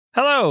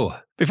Hello!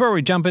 Before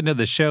we jump into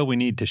the show, we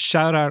need to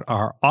shout out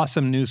our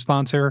awesome new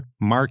sponsor,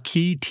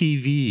 Marquee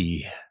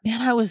TV. Man,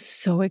 I was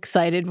so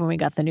excited when we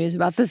got the news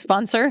about this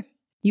sponsor.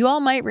 You all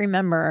might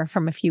remember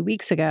from a few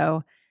weeks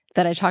ago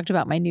that I talked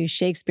about my new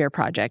Shakespeare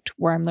project,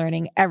 where I'm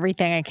learning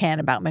everything I can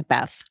about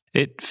Macbeth.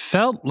 It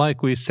felt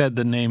like we said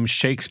the name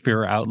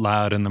Shakespeare out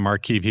loud and the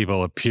Marquee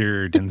people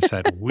appeared and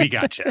said, we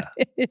gotcha.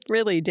 It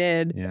really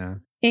did. Yeah.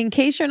 In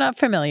case you're not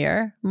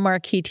familiar,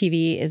 Marquee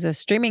TV is a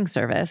streaming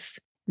service.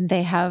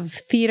 They have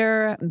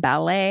theater,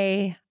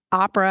 ballet,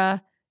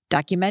 opera,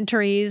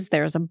 documentaries.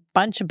 There's a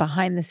bunch of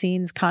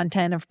behind-the-scenes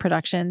content of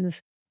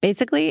productions.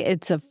 Basically,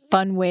 it's a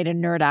fun way to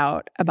nerd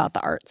out about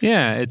the arts.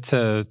 Yeah, it's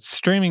a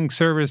streaming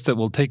service that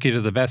will take you to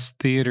the best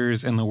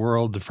theaters in the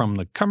world from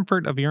the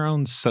comfort of your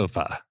own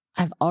sofa.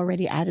 I've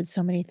already added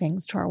so many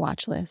things to our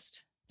watch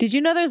list. Did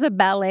you know there's a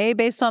ballet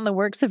based on the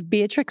works of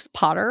Beatrix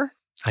Potter?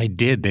 I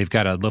did. They've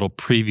got a little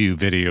preview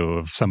video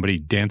of somebody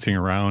dancing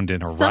around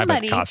in a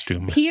rabbit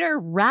costume. Peter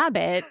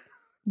Rabbit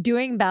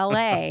doing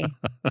ballet.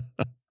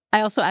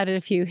 I also added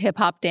a few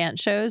hip-hop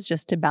dance shows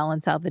just to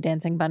balance out the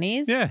dancing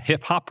bunnies. Yeah,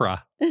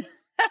 hip-hopera.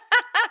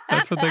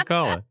 That's what they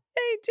call it.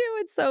 They do.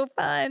 It's so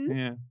fun.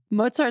 Yeah.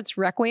 Mozart's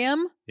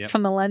Requiem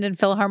from the London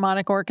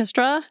Philharmonic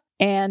Orchestra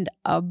and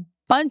a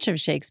bunch of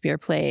Shakespeare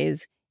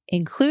plays,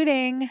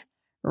 including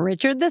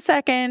Richard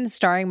II,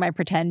 starring my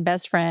pretend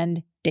best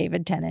friend,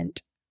 David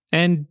Tennant.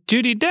 And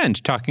Judi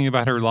Dench talking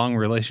about her long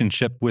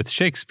relationship with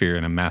Shakespeare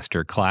in a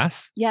master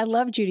class. Yeah, I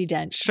love Judi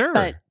Dench. Sure.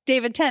 But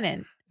David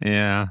Tennant.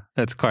 Yeah,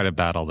 that's quite a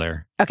battle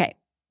there. Okay,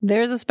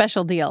 there's a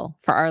special deal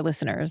for our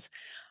listeners.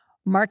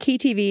 Marquee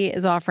TV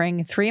is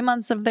offering 3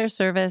 months of their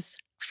service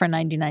for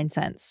 99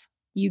 cents.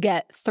 You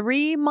get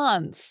 3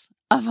 months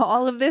of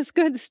all of this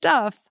good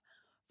stuff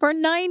for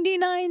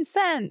 99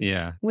 cents.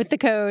 Yeah. With the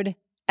code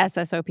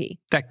SSOP.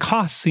 That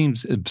cost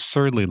seems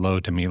absurdly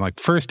low to me. Like,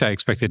 first, I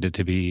expected it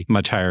to be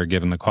much higher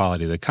given the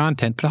quality of the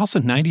content, but also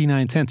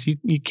 99 cents.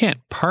 You can't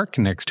park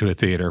next to a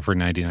theater for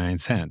 99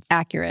 cents.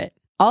 Accurate.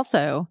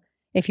 Also,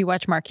 if you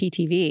watch Marquee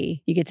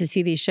TV, you get to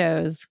see these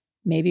shows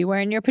maybe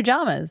wearing your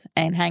pajamas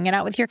and hanging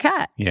out with your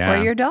cat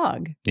or your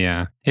dog.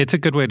 Yeah. It's a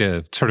good way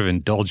to sort of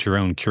indulge your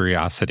own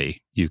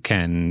curiosity. You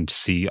can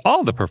see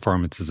all the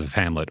performances of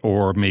Hamlet,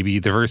 or maybe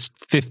the first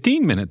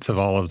 15 minutes of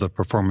all of the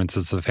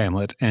performances of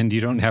Hamlet, and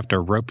you don't have to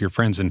rope your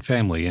friends and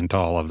family into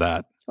all of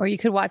that. Or you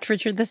could watch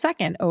Richard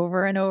II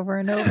over and over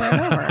and over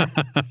and over.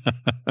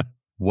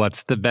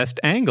 What's the best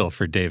angle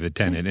for David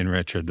Tennant in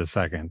Richard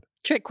II?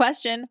 Trick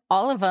question.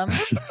 All of them.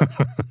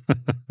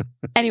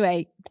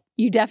 Anyway,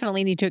 you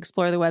definitely need to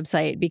explore the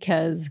website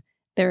because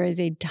there is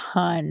a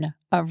ton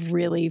of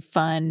really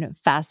fun,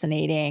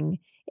 fascinating,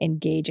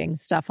 engaging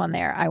stuff on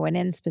there. I went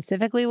in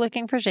specifically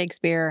looking for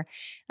Shakespeare,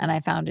 and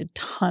I found a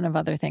ton of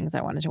other things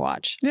I wanted to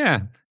watch.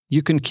 Yeah.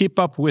 You can keep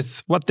up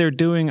with what they're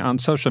doing on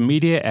social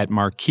media at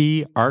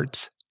Marquee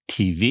Arts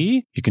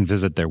TV. You can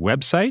visit their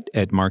website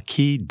at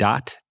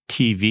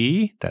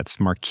marquee.tv. That's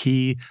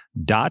marquee.tv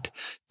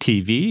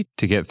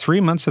to get 3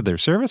 months of their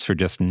service for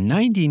just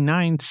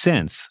 99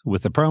 cents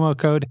with the promo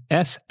code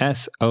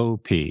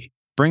SSOP.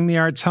 Bring the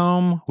arts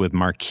home with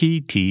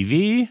Marquee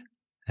TV.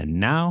 And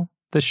now,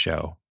 the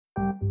show.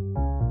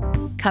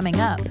 Coming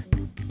up,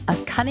 a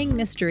cunning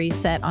mystery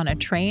set on a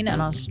train in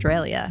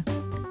Australia.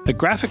 A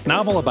graphic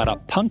novel about a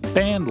punk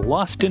band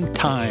lost in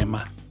time.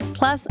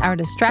 Plus, our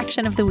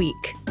distraction of the week.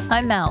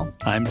 I'm Mel.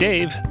 I'm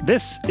Dave.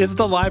 This is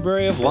the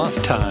Library of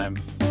Lost Time.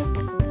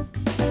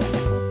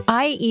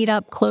 I eat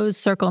up closed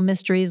circle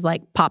mysteries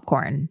like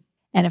popcorn.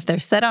 And if they're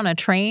set on a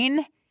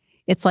train,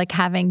 it's like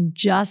having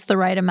just the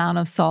right amount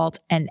of salt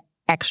and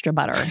extra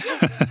butter.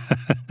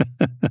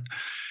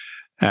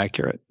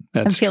 Accurate.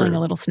 That's I'm feeling true.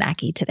 a little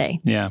snacky today.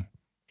 Yeah.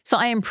 So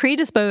I am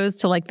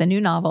predisposed to like the new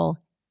novel,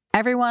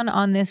 Everyone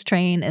on This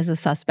Train is a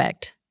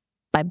Suspect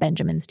by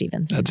Benjamin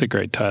Stevenson. That's a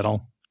great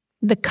title.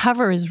 The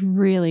cover is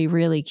really,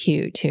 really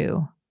cute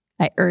too.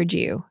 I urge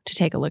you to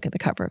take a look at the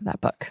cover of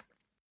that book.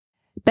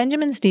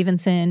 Benjamin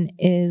Stevenson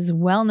is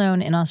well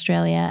known in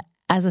Australia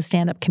as a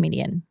stand-up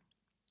comedian.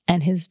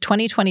 And his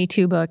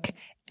 2022 book,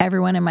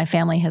 Everyone in My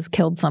Family Has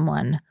Killed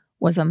Someone,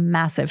 was a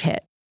massive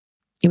hit.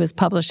 It was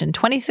published in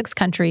 26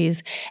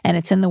 countries, and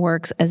it's in the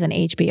works as an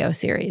HBO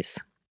series.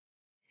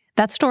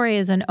 That story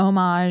is an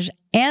homage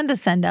and a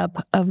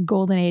send-up of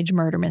Golden Age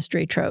murder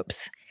mystery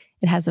tropes.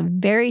 It has a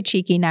very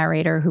cheeky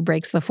narrator who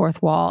breaks the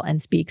fourth wall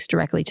and speaks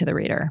directly to the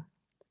reader.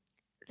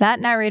 That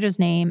narrator's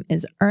name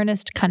is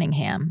Ernest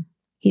Cunningham.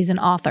 He's an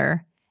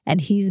author, and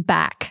he's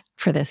back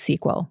for this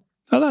sequel.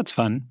 Oh, that's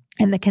fun.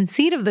 And the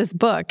conceit of this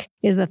book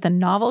is that the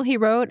novel he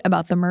wrote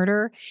about the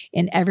murder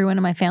in Everyone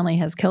in My Family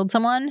Has Killed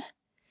Someone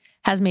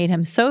has made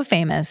him so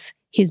famous,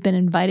 he's been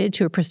invited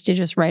to a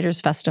prestigious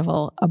writers'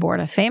 festival aboard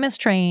a famous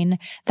train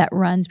that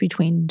runs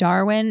between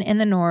Darwin in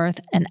the north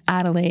and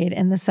Adelaide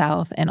in the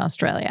south in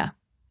Australia.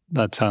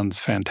 That sounds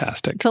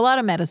fantastic. It's a lot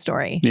of meta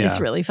story. Yeah.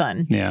 It's really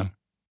fun. Yeah.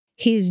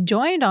 He's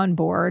joined on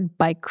board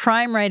by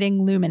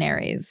crime-writing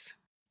luminaries,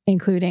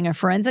 including a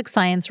forensic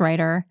science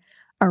writer,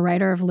 a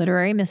writer of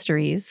literary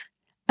mysteries,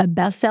 a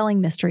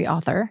best-selling mystery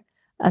author,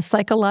 a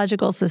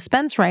psychological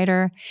suspense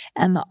writer,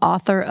 and the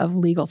author of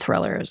legal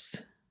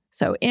thrillers.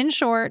 So in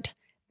short,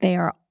 they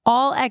are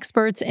all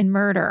experts in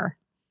murder.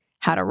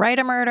 How to write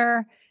a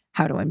murder,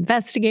 how to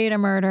investigate a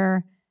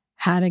murder,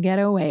 how to get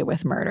away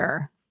with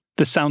murder.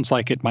 This sounds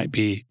like it might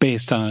be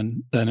based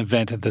on an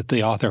event that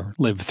the author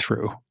lived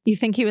through. You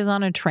think he was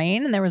on a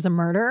train and there was a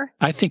murder?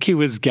 I think he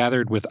was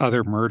gathered with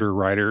other murder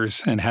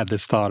writers and had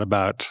this thought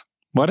about,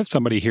 what if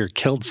somebody here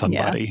killed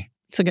somebody? Yeah,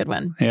 it's a good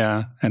one.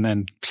 Yeah, and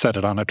then set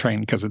it on a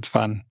train because it's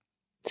fun.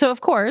 So,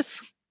 of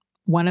course,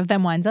 one of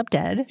them winds up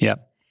dead.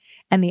 Yep.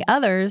 And the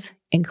others,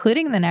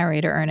 including the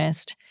narrator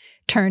Ernest,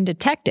 turn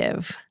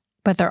detective,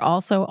 but they're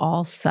also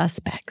all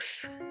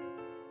suspects.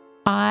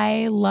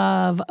 I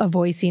love a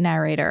voicey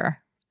narrator.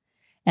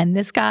 And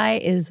this guy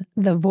is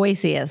the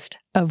voiciest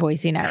of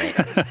voicey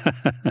narrators.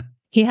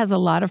 He has a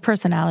lot of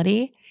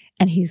personality,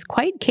 and he's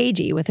quite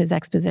cagey with his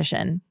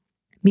exposition.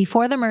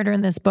 Before the murder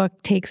in this book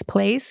takes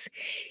place,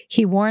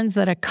 he warns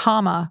that a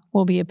comma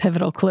will be a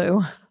pivotal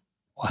clue.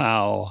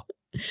 Wow.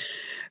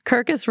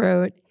 Kirkus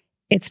wrote,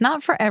 "It's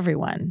not for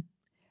everyone,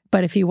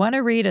 but if you want to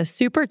read a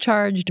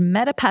supercharged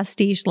meta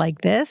pastiche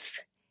like this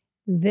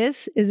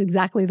is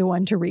exactly the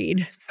one to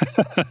read."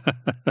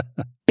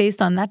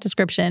 Based on that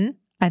description,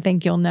 I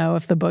think you'll know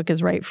if the book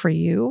is right for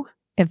you.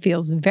 It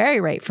feels very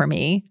right for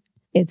me.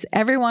 It's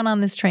Everyone on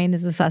This Train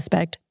is a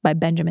Suspect by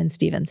Benjamin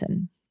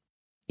Stevenson.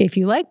 If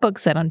you like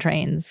books set on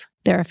trains,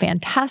 there are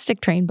fantastic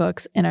train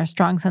books in our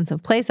Strong Sense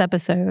of Place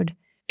episode,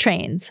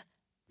 Trains,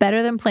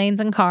 Better Than Planes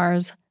and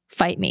Cars,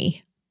 Fight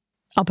Me.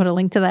 I'll put a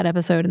link to that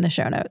episode in the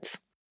show notes.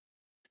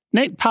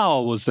 Nate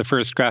Powell was the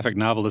first graphic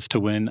novelist to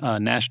win a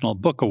National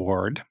Book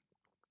Award.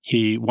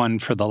 He won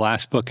for the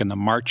last book in the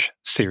March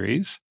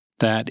series.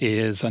 That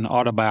is an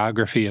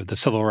autobiography of the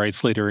civil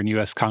rights leader and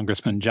U.S.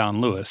 Congressman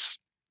John Lewis.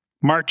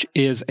 March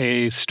is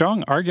a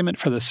strong argument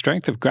for the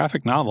strength of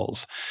graphic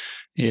novels.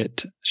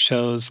 It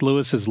shows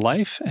Lewis's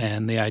life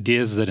and the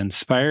ideas that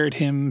inspired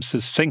him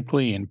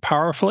succinctly and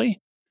powerfully,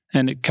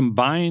 and it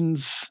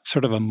combines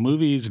sort of a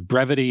movie's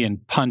brevity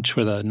and punch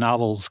with a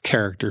novel's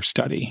character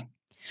study.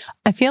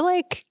 I feel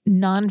like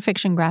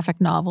nonfiction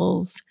graphic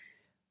novels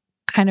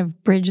kind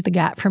of bridge the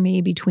gap for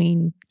me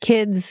between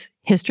kids'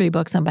 history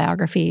books and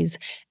biographies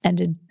and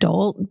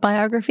adult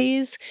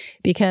biographies,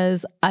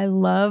 because I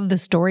love the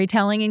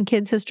storytelling in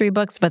kids' history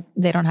books, but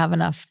they don't have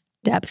enough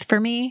depth for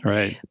me.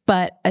 Right.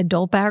 But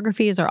adult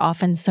biographies are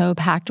often so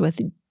packed with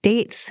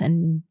dates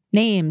and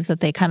names that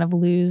they kind of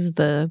lose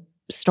the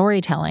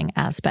storytelling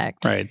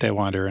aspect. Right. They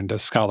wander into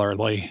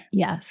scholarly.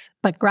 Yes.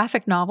 But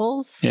graphic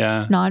novels,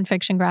 Yeah.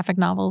 nonfiction graphic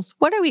novels,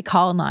 what do we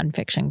call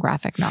nonfiction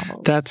graphic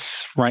novels?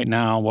 That's right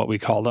now what we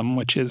call them,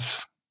 which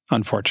is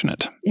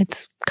unfortunate.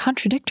 It's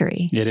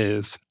contradictory. It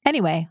is.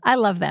 Anyway, I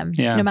love them,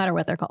 no matter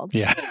what they're called.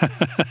 Yeah.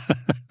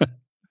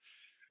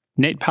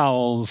 Nate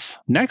Powell's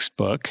next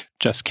book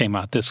just came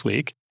out this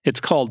week. It's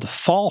called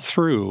Fall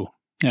Through,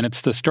 and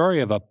it's the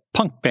story of a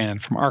punk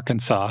band from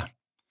Arkansas.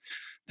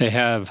 They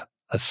have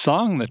a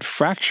song that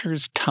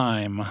fractures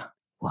time.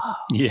 Whoa.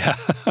 Yeah.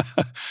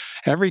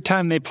 Every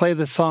time they play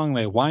the song,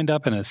 they wind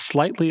up in a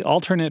slightly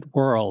alternate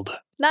world.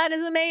 That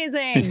is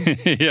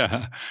amazing.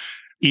 Yeah.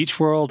 Each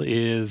world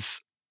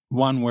is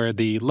one where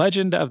the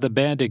legend of the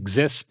band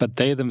exists, but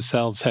they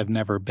themselves have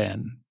never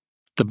been.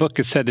 The book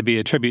is said to be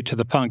a tribute to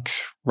the punk,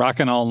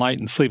 rocking all night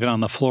and sleeping on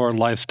the floor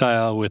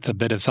lifestyle with a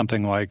bit of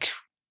something like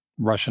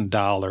Russian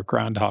Doll or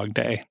Groundhog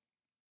Day.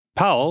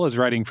 Powell is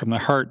writing from the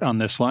heart on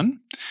this one.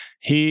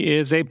 He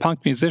is a punk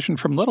musician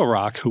from Little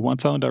Rock who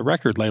once owned a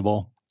record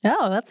label.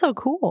 Oh, that's so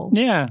cool.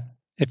 Yeah.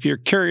 If you're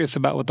curious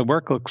about what the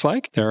work looks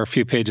like, there are a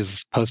few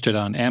pages posted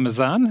on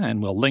Amazon,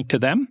 and we'll link to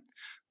them.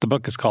 The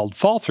book is called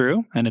Fall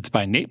Through, and it's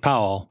by Nate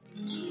Powell.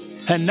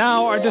 And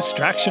now our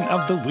distraction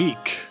of the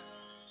week.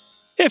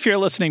 If you're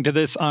listening to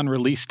this on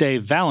release day,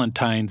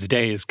 Valentine's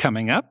Day is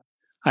coming up.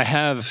 I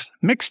have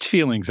mixed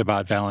feelings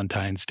about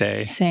Valentine's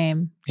Day.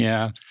 Same.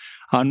 Yeah.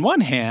 On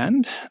one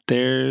hand,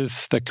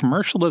 there's the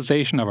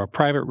commercialization of a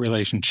private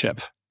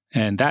relationship,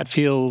 and that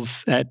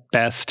feels, at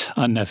best,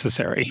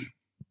 unnecessary.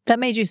 That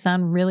made you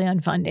sound really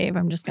unfun, Dave,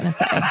 I'm just going to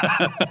say.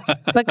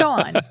 But go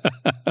on.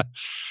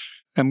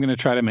 I'm going to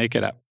try to make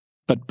it up.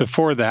 But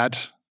before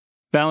that,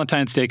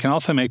 Valentine's Day can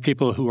also make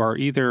people who are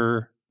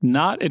either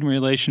not in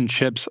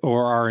relationships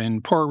or are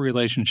in poor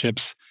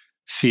relationships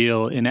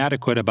feel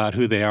inadequate about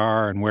who they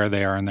are and where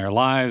they are in their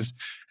lives,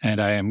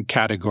 and I am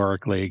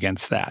categorically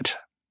against that.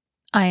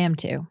 I am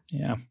too.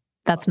 Yeah.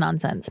 That's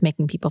nonsense,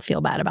 making people feel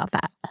bad about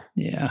that.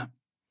 Yeah.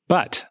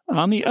 But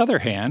on the other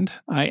hand,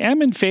 I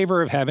am in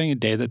favor of having a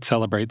day that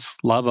celebrates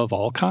love of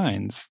all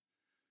kinds.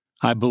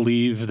 I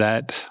believe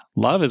that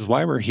love is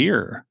why we're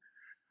here.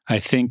 I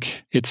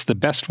think it's the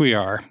best we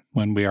are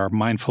when we are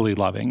mindfully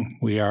loving.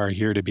 We are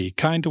here to be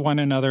kind to one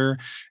another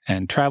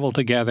and travel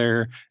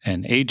together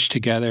and age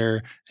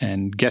together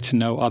and get to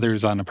know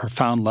others on a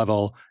profound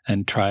level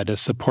and try to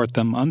support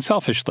them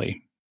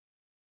unselfishly.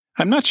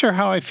 I'm not sure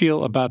how I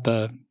feel about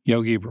the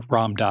Yogi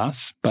Ram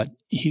Dass, but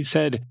he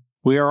said,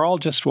 "We are all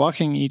just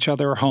walking each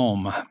other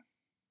home."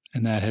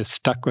 And that has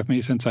stuck with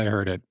me since I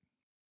heard it.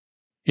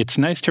 It's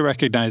nice to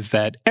recognize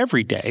that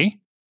every day,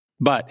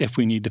 but if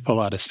we need to pull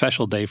out a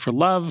special day for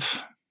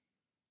love,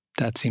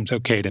 that seems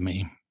okay to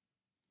me.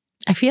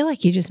 I feel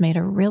like you just made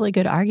a really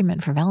good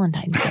argument for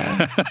Valentine's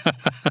Day.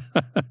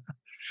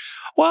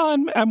 Well,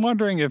 I'm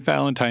wondering if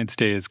Valentine's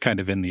Day is kind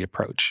of in the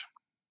approach.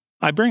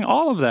 I bring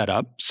all of that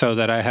up so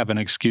that I have an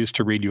excuse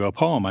to read you a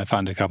poem I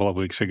found a couple of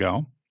weeks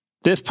ago.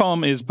 This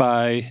poem is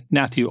by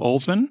Matthew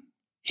Olsman.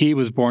 He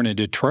was born in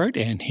Detroit,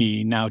 and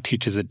he now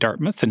teaches at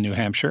Dartmouth in New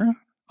Hampshire,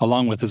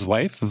 along with his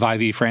wife,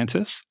 Vivi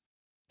Francis.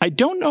 I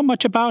don't know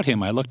much about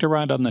him. I looked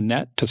around on the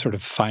net to sort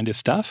of find his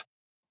stuff.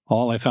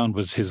 All I found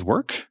was his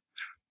work.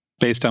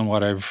 Based on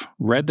what I've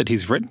read that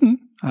he's written,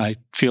 I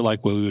feel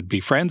like we would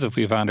be friends if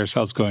we found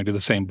ourselves going to the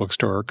same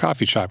bookstore or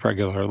coffee shop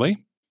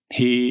regularly.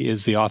 He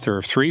is the author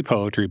of 3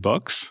 poetry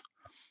books,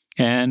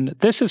 and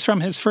this is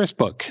from his first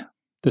book.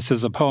 This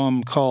is a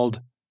poem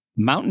called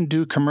Mountain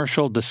Dew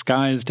Commercial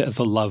Disguised as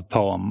a Love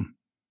Poem.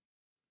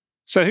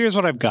 So here's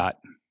what I've got.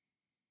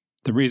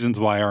 The reasons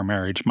why our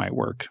marriage might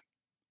work.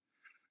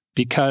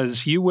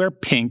 Because you wear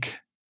pink,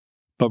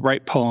 but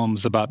write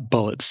poems about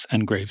bullets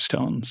and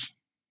gravestones.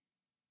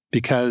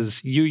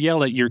 Because you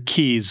yell at your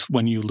keys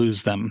when you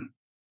lose them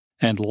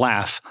and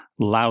laugh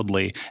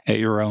loudly at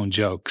your own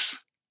jokes.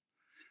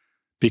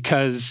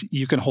 Because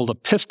you can hold a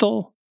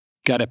pistol,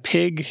 got a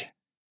pig,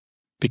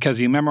 because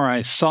you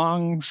memorize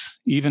songs,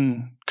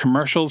 even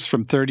commercials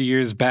from 30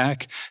 years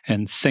back,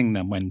 and sing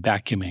them when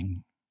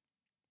vacuuming.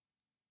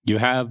 You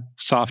have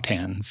soft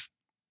hands.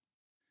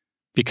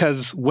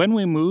 Because when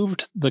we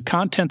moved, the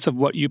contents of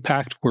what you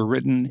packed were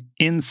written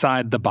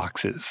inside the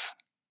boxes.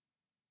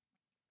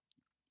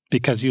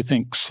 Because you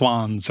think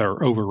swans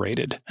are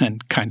overrated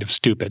and kind of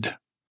stupid.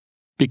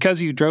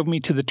 Because you drove me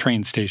to the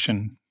train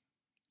station.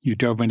 You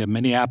drove me to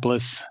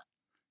Minneapolis.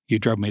 You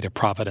drove me to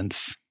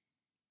Providence.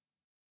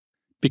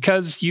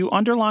 Because you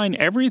underline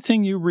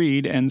everything you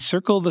read and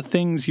circle the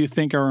things you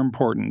think are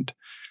important,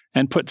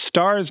 and put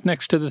stars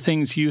next to the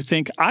things you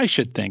think I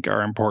should think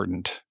are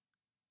important,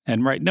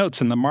 and write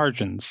notes in the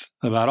margins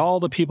about all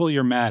the people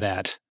you're mad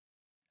at,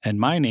 and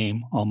my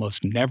name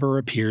almost never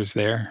appears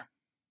there.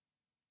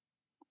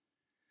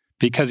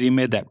 Because you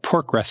made that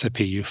pork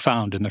recipe you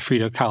found in the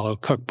Frida Kahlo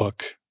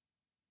cookbook.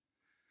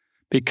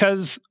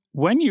 Because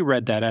when you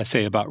read that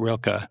essay about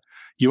Rilke,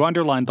 you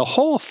underlined the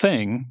whole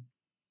thing,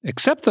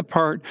 except the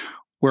part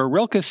where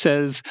Rilke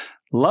says,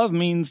 love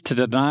means to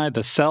deny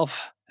the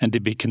self and to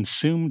be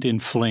consumed in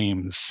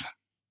flames.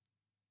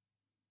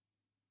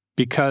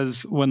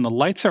 Because when the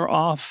lights are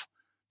off,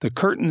 the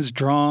curtains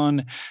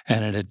drawn,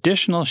 and an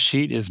additional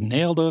sheet is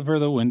nailed over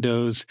the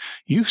windows,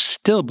 you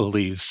still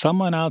believe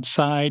someone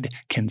outside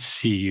can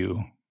see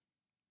you.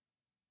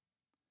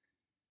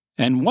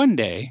 And one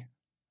day,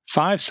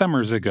 5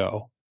 summers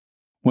ago,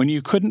 when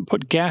you couldn't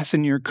put gas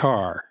in your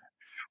car,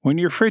 when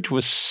your fridge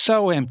was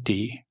so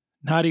empty,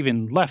 not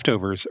even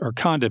leftovers or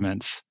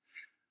condiments,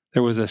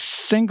 there was a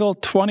single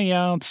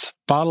 20-ounce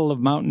bottle of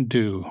Mountain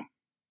Dew,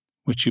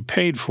 which you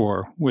paid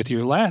for with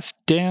your last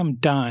damn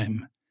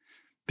dime,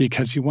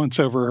 because you once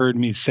overheard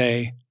me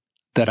say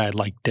that I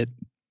liked it.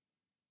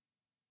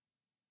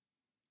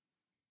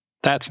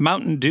 That's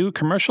Mountain Dew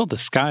Commercial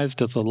Disguised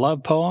as a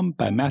Love Poem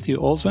by Matthew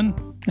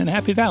Olsman, and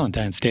happy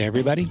Valentine's Day,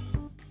 everybody.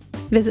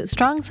 Visit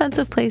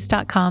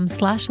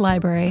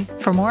strongsenseofplace.com/library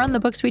for more on the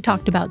books we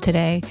talked about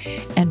today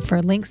and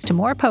for links to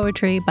more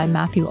poetry by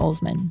Matthew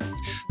Olsman.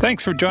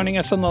 Thanks for joining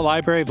us on the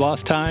Library of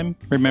Lost Time.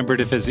 Remember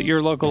to visit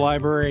your local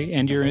library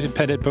and your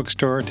independent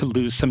bookstore to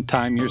lose some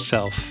time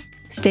yourself.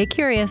 Stay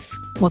curious.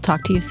 We'll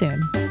talk to you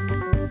soon.